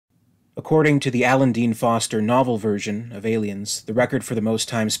According to the Alan Dean Foster novel version of Aliens, the record for the most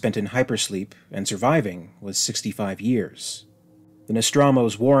time spent in hypersleep and surviving was 65 years. The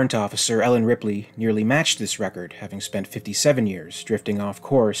Nostromo's warrant officer, Ellen Ripley, nearly matched this record, having spent 57 years drifting off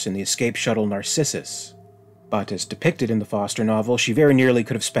course in the escape shuttle Narcissus. But as depicted in the Foster novel, she very nearly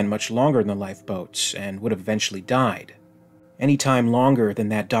could have spent much longer in the lifeboat and would have eventually died. Any time longer than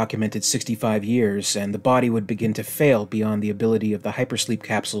that documented 65 years, and the body would begin to fail beyond the ability of the hypersleep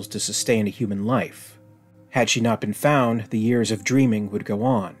capsules to sustain a human life. Had she not been found, the years of dreaming would go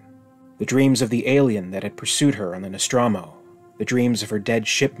on. The dreams of the alien that had pursued her on the Nostromo, the dreams of her dead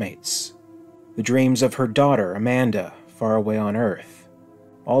shipmates, the dreams of her daughter, Amanda, far away on Earth.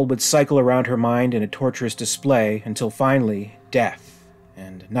 All would cycle around her mind in a torturous display until finally, death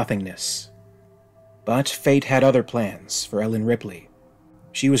and nothingness. But fate had other plans for Ellen Ripley.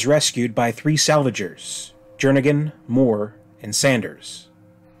 She was rescued by 3 salvagers, Jernigan, Moore, and Sanders.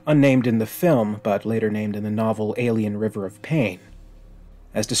 Unnamed in the film, but later named in the novel Alien River of Pain.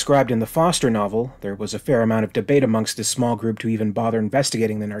 As described in the Foster novel, there was a fair amount of debate amongst this small group to even bother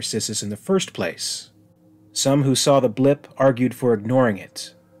investigating the Narcissus in the first place. Some who saw the blip argued for ignoring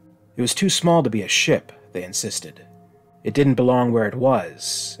it. It was too small to be a ship, they insisted. It didn't belong where it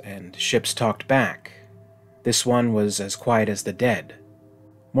was, and ships talked back. This one was as quiet as the dead.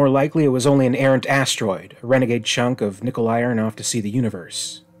 More likely it was only an errant asteroid, a renegade chunk of nickel iron off to see the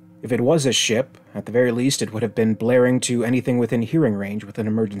universe. If it was a ship, at the very least it would have been blaring to anything within hearing range with an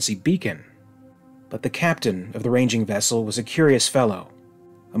emergency beacon. But the captain of the ranging vessel was a curious fellow.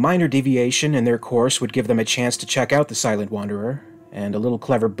 A minor deviation in their course would give them a chance to check out the Silent Wanderer, and a little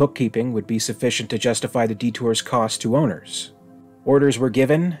clever bookkeeping would be sufficient to justify the detour's cost to owners. Orders were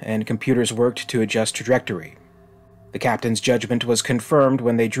given, and computers worked to adjust trajectory. The captain's judgment was confirmed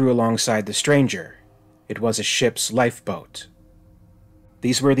when they drew alongside the stranger. It was a ship's lifeboat.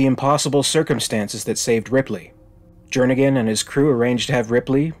 These were the impossible circumstances that saved Ripley. Jernigan and his crew arranged to have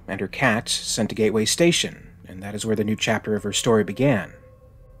Ripley and her cat sent to Gateway Station, and that is where the new chapter of her story began.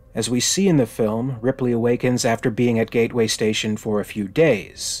 As we see in the film, Ripley awakens after being at Gateway Station for a few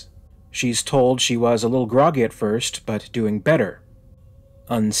days. She's told she was a little groggy at first, but doing better.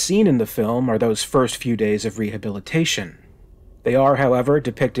 Unseen in the film are those first few days of rehabilitation. They are, however,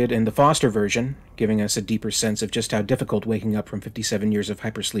 depicted in the Foster version, giving us a deeper sense of just how difficult waking up from 57 years of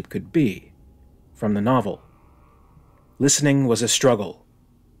hypersleep could be. From the novel. Listening was a struggle.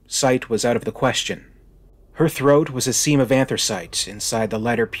 Sight was out of the question. Her throat was a seam of anthracite inside the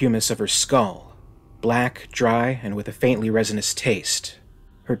lighter pumice of her skull, black, dry, and with a faintly resinous taste.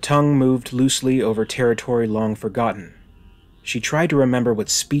 Her tongue moved loosely over territory long forgotten. She tried to remember what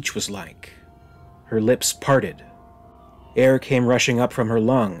speech was like. Her lips parted. Air came rushing up from her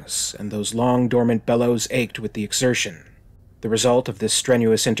lungs, and those long dormant bellows ached with the exertion. The result of this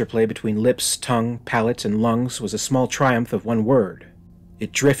strenuous interplay between lips, tongue, palate, and lungs was a small triumph of one word.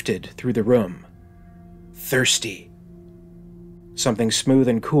 It drifted through the room. Thirsty. Something smooth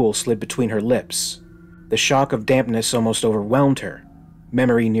and cool slid between her lips. The shock of dampness almost overwhelmed her.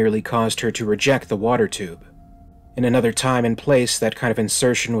 Memory nearly caused her to reject the water tube. In another time and place, that kind of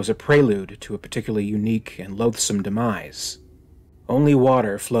insertion was a prelude to a particularly unique and loathsome demise. Only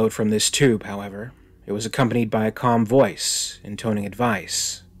water flowed from this tube, however. It was accompanied by a calm voice, intoning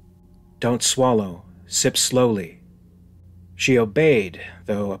advice. Don't swallow. Sip slowly. She obeyed,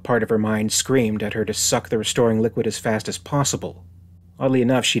 though a part of her mind screamed at her to suck the restoring liquid as fast as possible. Oddly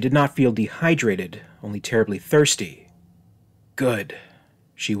enough, she did not feel dehydrated, only terribly thirsty. Good,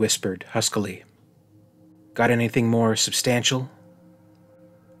 she whispered huskily. Got anything more substantial?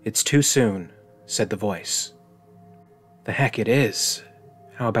 It's too soon, said the voice. The heck it is.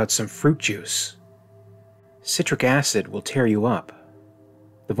 How about some fruit juice? Citric acid will tear you up.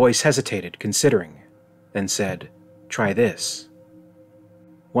 The voice hesitated, considering, then said, Try this.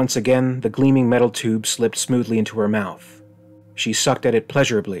 Once again, the gleaming metal tube slipped smoothly into her mouth. She sucked at it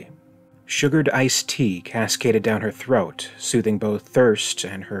pleasurably. Sugared iced tea cascaded down her throat, soothing both thirst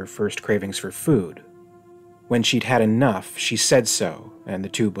and her first cravings for food. When she'd had enough, she said so, and the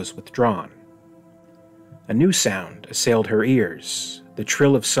tube was withdrawn. A new sound assailed her ears, the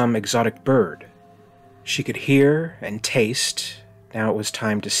trill of some exotic bird. She could hear and taste. Now it was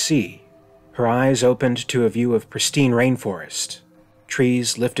time to see. Her eyes opened to a view of pristine rainforest.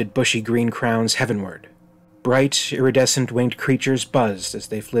 Trees lifted bushy green crowns heavenward. Bright, iridescent winged creatures buzzed as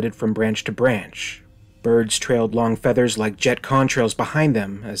they flitted from branch to branch. Birds trailed long feathers like jet contrails behind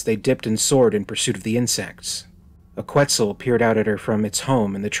them as they dipped and soared in pursuit of the insects. A quetzal peered out at her from its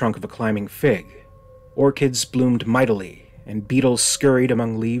home in the trunk of a climbing fig. Orchids bloomed mightily, and beetles scurried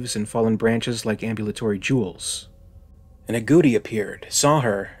among leaves and fallen branches like ambulatory jewels. An agouti appeared, saw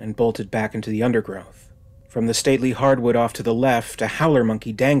her, and bolted back into the undergrowth. From the stately hardwood off to the left, a howler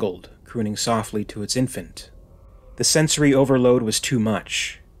monkey dangled, crooning softly to its infant. The sensory overload was too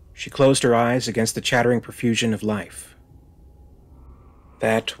much. She closed her eyes against the chattering profusion of life.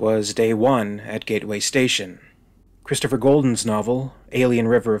 That was day 1 at Gateway Station. Christopher Golden's novel, Alien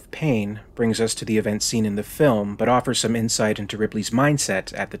River of Pain, brings us to the events seen in the film, but offers some insight into Ripley's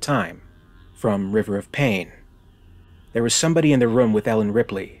mindset at the time. From River of Pain. There was somebody in the room with Ellen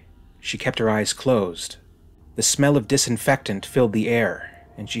Ripley. She kept her eyes closed. The smell of disinfectant filled the air,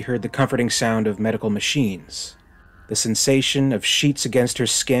 and she heard the comforting sound of medical machines. The sensation of sheets against her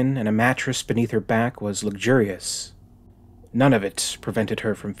skin and a mattress beneath her back was luxurious. None of it prevented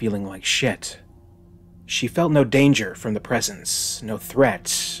her from feeling like shit. She felt no danger from the presence, no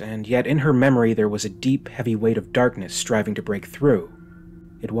threat, and yet in her memory there was a deep, heavy weight of darkness striving to break through.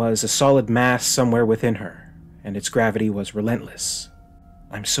 It was a solid mass somewhere within her, and its gravity was relentless.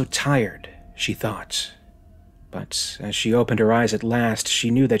 "I'm so tired," she thought. But as she opened her eyes at last,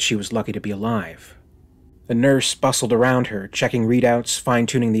 she knew that she was lucky to be alive. The nurse bustled around her, checking readouts,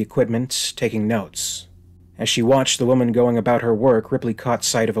 fine-tuning the equipment, taking notes. As she watched the woman going about her work, Ripley caught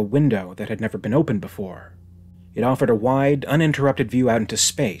sight of a window that had never been opened before. It offered a wide, uninterrupted view out into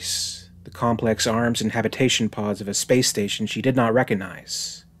space, the complex arms and habitation pods of a space station she did not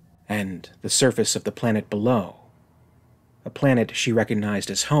recognize, and the surface of the planet below. A planet she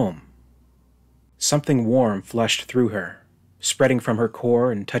recognized as home. Something warm flushed through her, spreading from her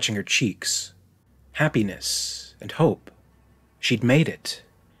core and touching her cheeks. Happiness and hope. She'd made it.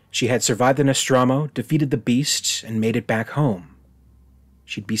 She had survived the Nostromo, defeated the beast, and made it back home.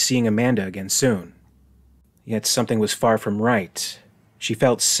 She'd be seeing Amanda again soon. Yet something was far from right. She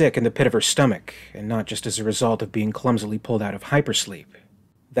felt sick in the pit of her stomach, and not just as a result of being clumsily pulled out of hypersleep.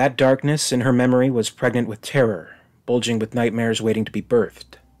 That darkness in her memory was pregnant with terror, bulging with nightmares waiting to be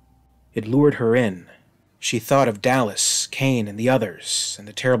birthed. It lured her in. She thought of Dallas, Kane, and the others, and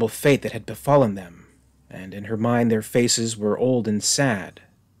the terrible fate that had befallen them, and in her mind their faces were old and sad,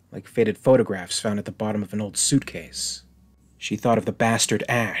 like faded photographs found at the bottom of an old suitcase. She thought of the bastard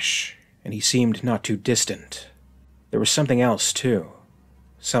Ash, and he seemed not too distant. There was something else, too.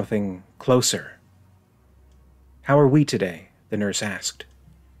 Something closer. "How are we today?" the nurse asked.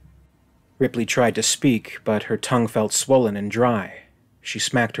 Ripley tried to speak, but her tongue felt swollen and dry. She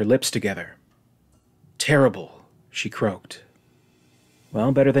smacked her lips together. "Terrible," she croaked.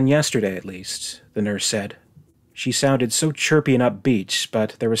 "Well, better than yesterday, at least," the nurse said. She sounded so chirpy and upbeat,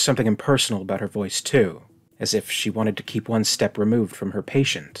 but there was something impersonal about her voice, too, as if she wanted to keep one step removed from her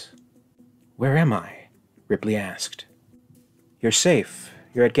patient. "Where am I?" Ripley asked. "You're safe.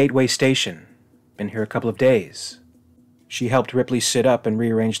 You're at Gateway Station. Been here a couple of days." She helped Ripley sit up and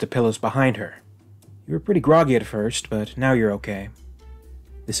rearrange the pillows behind her. "You were pretty groggy at first, but now you're okay."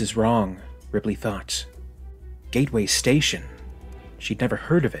 This is wrong, Ripley thought. Gateway Station. She'd never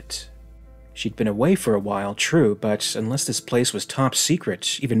heard of it. She'd been away for a while, true, but unless this place was top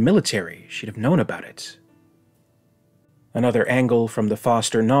secret, even military, she'd have known about it. Another angle from the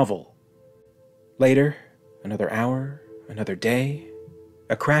Foster novel. Later, another hour, another day,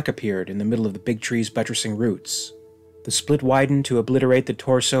 a crack appeared in the middle of the big tree's buttressing roots. The split widened to obliterate the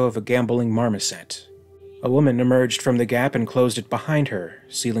torso of a gamboling marmoset. A woman emerged from the gap and closed it behind her,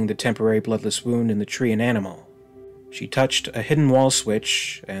 sealing the temporary bloodless wound in the tree and animal. She touched a hidden wall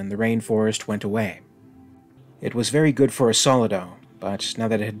switch, and the rainforest went away. It was very good for a solido, but now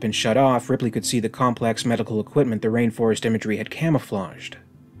that it had been shut off, Ripley could see the complex medical equipment the rainforest imagery had camouflaged.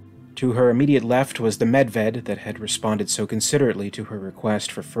 To her immediate left was the medved that had responded so considerately to her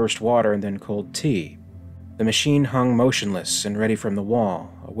request for first water and then cold tea. The machine hung motionless and ready from the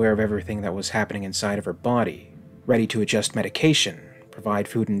wall, aware of everything that was happening inside of her body, ready to adjust medication, provide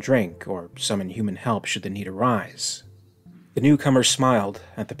food and drink, or summon human help should the need arise. The newcomer smiled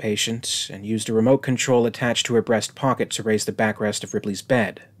at the patient and used a remote control attached to her breast pocket to raise the backrest of Ripley's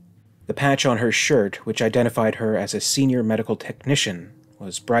bed. The patch on her shirt, which identified her as a senior medical technician,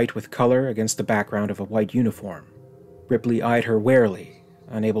 was bright with color against the background of a white uniform. Ripley eyed her warily,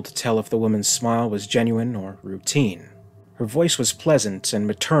 unable to tell if the woman's smile was genuine or routine. Her voice was pleasant and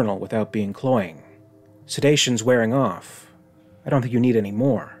maternal without being cloying. "Sedation's wearing off. I don't think you need any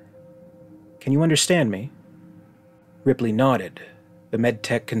more. Can you understand me?" Ripley nodded. The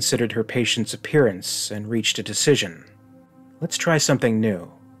medtech considered her patient's appearance and reached a decision. "Let's try something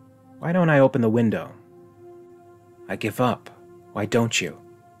new. Why don't I open the window?" "I give up. Why don't you?"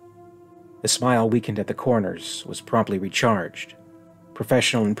 The smile weakened at the corners, was promptly recharged.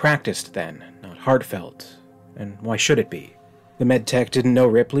 Professional and practiced, then, not heartfelt. And why should it be? The medtech didn't know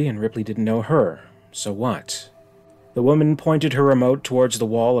Ripley, and Ripley didn't know her. So what? The woman pointed her remote towards the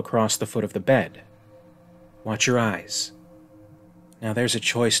wall across the foot of the bed. "Watch your eyes." Now there's a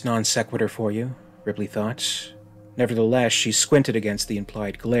choice non sequitur for you, Ripley thought. Nevertheless, she squinted against the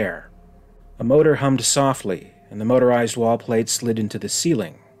implied glare. A motor hummed softly, and the motorized wall plate slid into the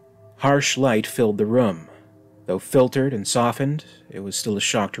ceiling. Harsh light filled the room. Though filtered and softened, it was still a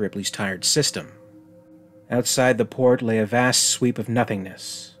shock to Ripley's tired system. Outside the port lay a vast sweep of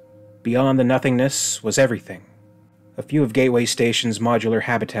nothingness. Beyond the nothingness was everything. A few of Gateway Station's modular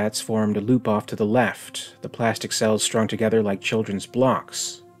habitats formed a loop off to the left, the plastic cells strung together like children's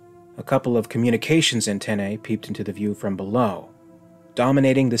blocks. A couple of communications antennae peeped into the view from below.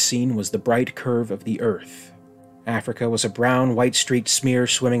 Dominating the scene was the bright curve of the Earth. Africa was a brown, white-streaked smear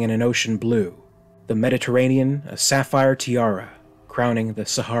swimming in an ocean blue. The Mediterranean, a sapphire tiara, crowning the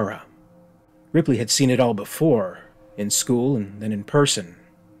Sahara. Ripley had seen it all before, in school and then in person.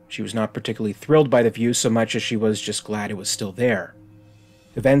 She was not particularly thrilled by the view so much as she was just glad it was still there.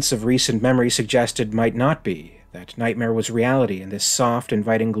 Events of recent memory suggested might not be, that nightmare was reality and this soft,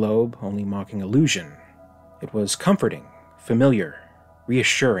 inviting globe only mocking illusion. It was comforting, familiar,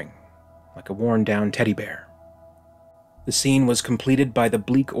 reassuring, like a worn-down teddy bear. The scene was completed by the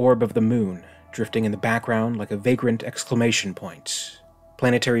bleak orb of the moon, drifting in the background like a vagrant exclamation point.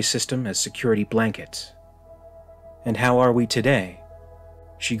 Planetary system as security blanket. And how are we today?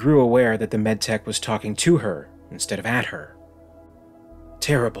 She grew aware that the medtech was talking to her instead of at her.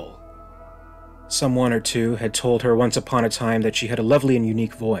 Terrible. Someone or two had told her once upon a time that she had a lovely and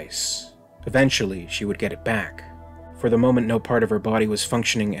unique voice. Eventually, she would get it back. For the moment, no part of her body was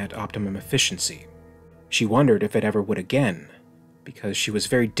functioning at optimum efficiency. She wondered if it ever would again, because she was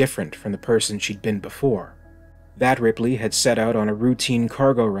very different from the person she'd been before. That Ripley had set out on a routine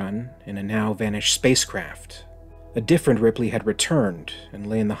cargo run in a now-vanished spacecraft. A different Ripley had returned and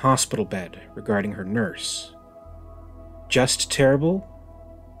lay in the hospital bed regarding her nurse. Just terrible?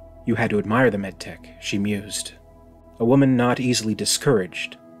 You had to admire the medtech, she mused. A woman not easily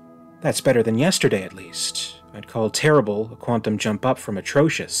discouraged. That's better than yesterday, at least. I'd call terrible a quantum jump up from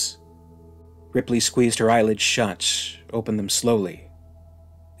atrocious. Ripley squeezed her eyelids shut, opened them slowly.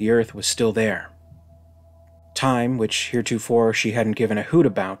 The Earth was still there. Time, which heretofore she hadn't given a hoot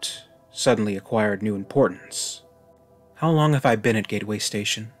about, suddenly acquired new importance. How long have I been at Gateway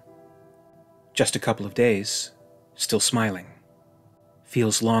Station? Just a couple of days, still smiling.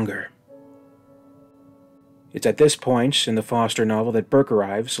 Feels longer. It's at this point in the Foster novel that Burke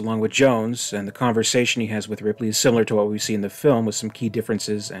arrives, along with Jones, and the conversation he has with Ripley is similar to what we see in the film with some key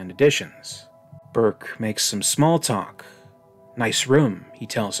differences and additions. Burke makes some small talk. Nice room, he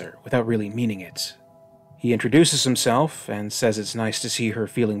tells her, without really meaning it. He introduces himself and says it's nice to see her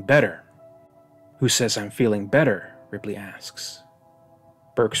feeling better. Who says I'm feeling better? Ripley asks.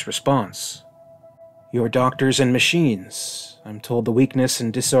 Burke's response. Your doctors and machines. I'm told the weakness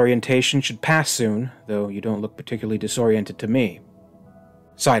and disorientation should pass soon, though you don't look particularly disoriented to me.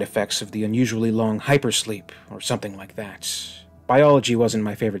 Side effects of the unusually long hypersleep, or something like that. Biology wasn't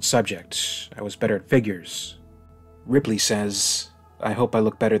my favorite subject. I was better at figures. Ripley says, I hope I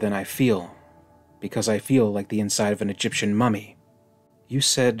look better than I feel, because I feel like the inside of an Egyptian mummy. You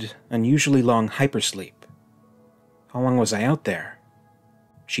said unusually long hypersleep. How long was I out there?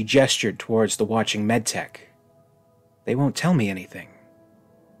 She gestured towards the watching medtech. They won't tell me anything.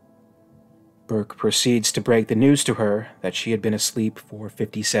 Burke proceeds to break the news to her that she had been asleep for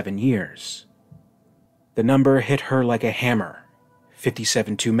 57 years. The number hit her like a hammer,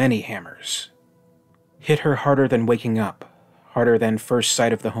 57 too many hammers. Hit her harder than waking up, harder than first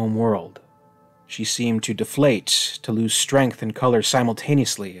sight of the home world. She seemed to deflate, to lose strength and color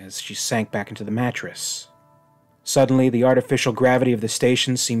simultaneously as she sank back into the mattress. Suddenly, the artificial gravity of the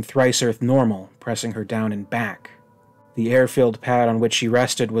station seemed thrice Earth normal, pressing her down and back. The air-filled pad on which she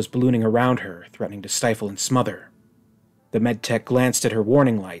rested was ballooning around her, threatening to stifle and smother. The medtech glanced at her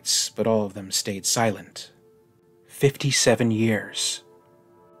warning lights, but all of them stayed silent. 57 years.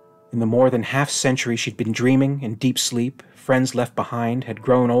 In the more than half-century she'd been dreaming, in deep sleep, friends left behind had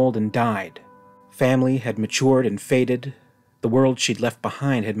grown old and died. Family had matured and faded. The world she'd left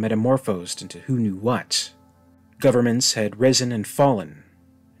behind had metamorphosed into who knew what. Governments had risen and fallen.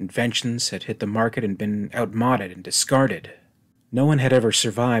 Inventions had hit the market and been outmoded and discarded. No one had ever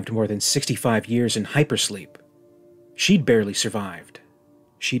survived more than 65 years in hypersleep. She'd barely survived.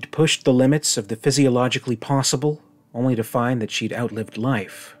 She'd pushed the limits of the physiologically possible, only to find that she'd outlived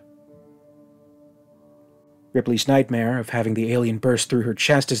life. Ripley's nightmare of having the alien burst through her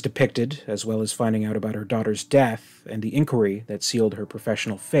chest is depicted, as well as finding out about her daughter's death and the inquiry that sealed her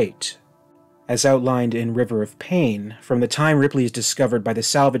professional fate. As outlined in River of Pain, from the time Ripley is discovered by the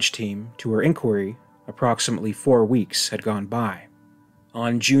salvage team to her inquiry, Approximately 4 weeks had gone by.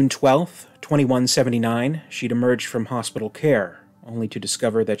 On June 12th, 2179, she'd emerged from hospital care, only to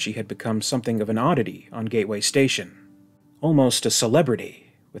discover that she had become something of an oddity on Gateway Station. Almost a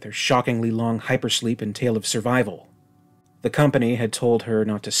celebrity, with her shockingly long hypersleep and tale of survival. The company had told her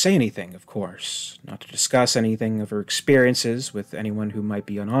not to say anything, of course, not to discuss anything of her experiences with anyone who might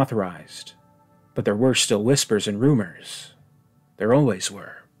be unauthorized. But there were still whispers and rumors. There always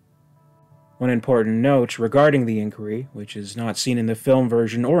were. One important note regarding the inquiry, which is not seen in the film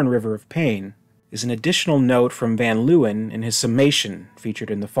version or in River of Pain, is an additional note from Van Leeuwen in his summation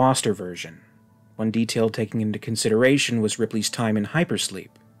featured in the Foster version. One detail taken into consideration was Ripley's time in hypersleep.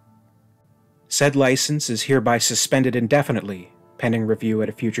 Said license is hereby suspended indefinitely, pending review at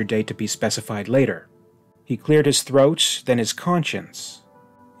a future date to be specified later. He cleared his throat, then his conscience.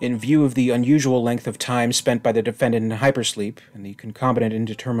 In view of the unusual length of time spent by the defendant in hypersleep and the concomitant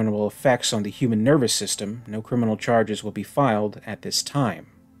indeterminable effects on the human nervous system, no criminal charges will be filed at this time.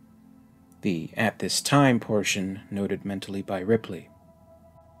 The "at this time" portion noted mentally by Ripley.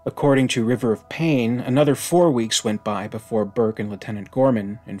 According to River of Pain, another 4 weeks went by before Burke and Lieutenant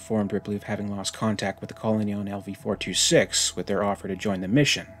Gorman informed Ripley of having lost contact with the colony on LV-426 with their offer to join the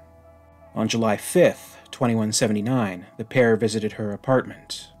mission. On July 5th, 2179, the pair visited her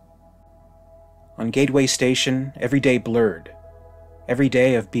apartment. On Gateway Station, every day blurred. Every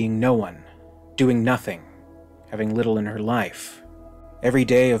day of being no one, doing nothing, having little in her life. Every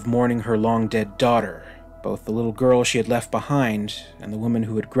day of mourning her long-dead daughter, both the little girl she had left behind and the woman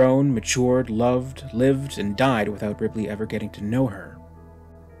who had grown, matured, loved, lived, and died without Ripley ever getting to know her.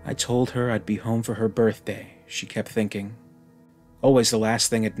 I told her I'd be home for her birthday, she kept thinking. Always the last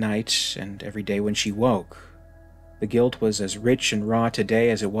thing at night, and every day when she woke. The guilt was as rich and raw today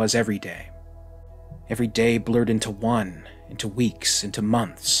as it was every day. Every day blurred into one, into weeks, into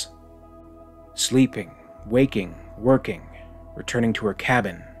months. Sleeping, waking, working, returning to her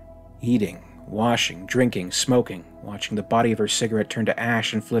cabin, eating, washing, drinking, smoking, watching the body of her cigarette turn to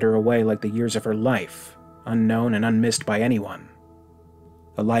ash and flitter away like the years of her life, unknown and unmissed by anyone.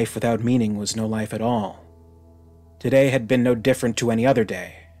 A life without meaning was no life at all. Today had been no different to any other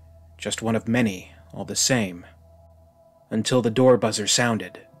day, just one of many, all the same. Until the door buzzer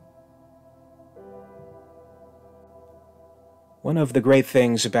sounded. One of the great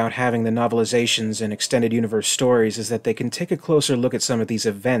things about having the novelizations and extended universe stories is that they can take a closer look at some of these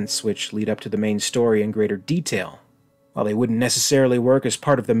events which lead up to the main story in greater detail. While they wouldn't necessarily work as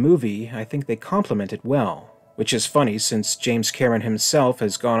part of the movie, I think they complement it well, which is funny since James Cameron himself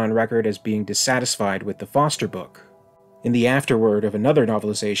has gone on record as being dissatisfied with the Foster book. In the afterword of another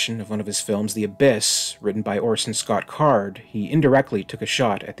novelization of one of his films, The Abyss, written by Orson Scott Card, he indirectly took a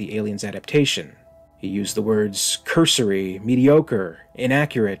shot at the Aliens adaptation. He used the words cursory, mediocre,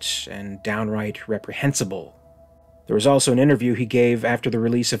 inaccurate, and downright reprehensible. There was also an interview he gave after the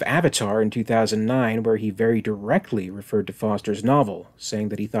release of Avatar in 2009 where he very directly referred to Foster's novel, saying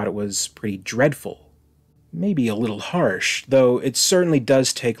that he thought it was pretty dreadful. Maybe a little harsh, though it certainly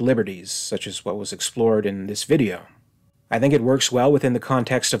does take liberties, such as what was explored in this video. I think it works well within the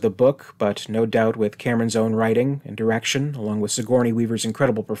context of the book, but no doubt with Cameron's own writing and direction, along with Sigourney Weaver's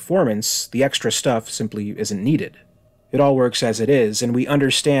incredible performance, the extra stuff simply isn't needed. It all works as it is, and we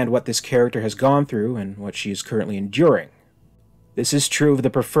understand what this character has gone through and what she is currently enduring. This is true of the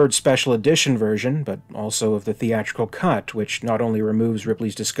preferred special edition version, but also of the theatrical cut, which not only removes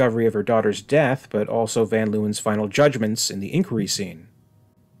Ripley's discovery of her daughter's death, but also Van Leeuwen's final judgments in the inquiry scene.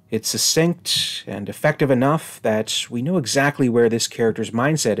 It's succinct and effective enough that we know exactly where this character's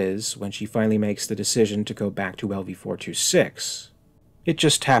mindset is when she finally makes the decision to go back to LV-426. It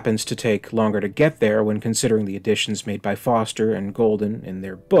just happens to take longer to get there when considering the additions made by Foster and Golden in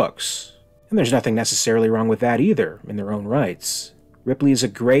their books. And there's nothing necessarily wrong with that either, in their own rights. Ripley is a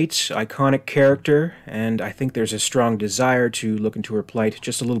great, iconic character, and I think there's a strong desire to look into her plight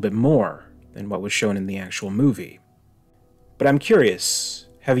just a little bit more than what was shown in the actual movie. But I'm curious.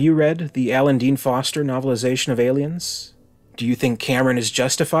 Have you read the Alan Dean Foster novelization of Aliens? Do you think Cameron is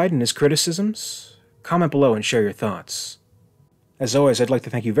justified in his criticisms? Comment below and share your thoughts. As always, I'd like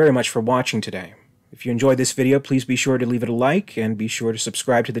to thank you very much for watching today. If you enjoyed this video, please be sure to leave it a like, and be sure to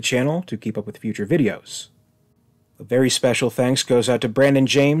subscribe to the channel to keep up with future videos. A very special thanks goes out to Brandon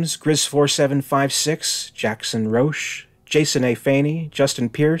James, Grizz4756, Jackson Roche, Jason A. Faney, Justin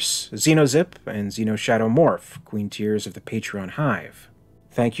Pierce, XenoZip, and XenoshadowMorph, Queen Tiers of the Patreon Hive.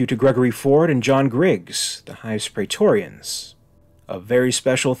 Thank you to Gregory Ford and John Griggs, the Hive's Praetorians. A very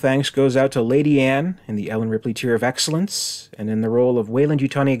special thanks goes out to Lady Anne in the Ellen Ripley Tier of Excellence, and in the role of Weyland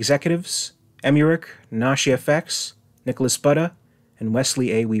Yutani Executives, Emuric, Nashi FX, Nicholas Butta, and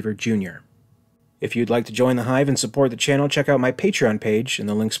Wesley A. Weaver Jr. If you'd like to join the Hive and support the channel, check out my Patreon page in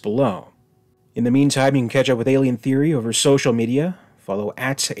the links below. In the meantime, you can catch up with Alien Theory over social media. Follow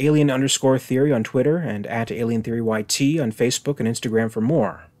 @alien_theory on Twitter and @alientheoryyt on Facebook and Instagram for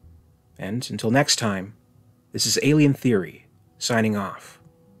more. And until next time, this is Alien Theory, signing off.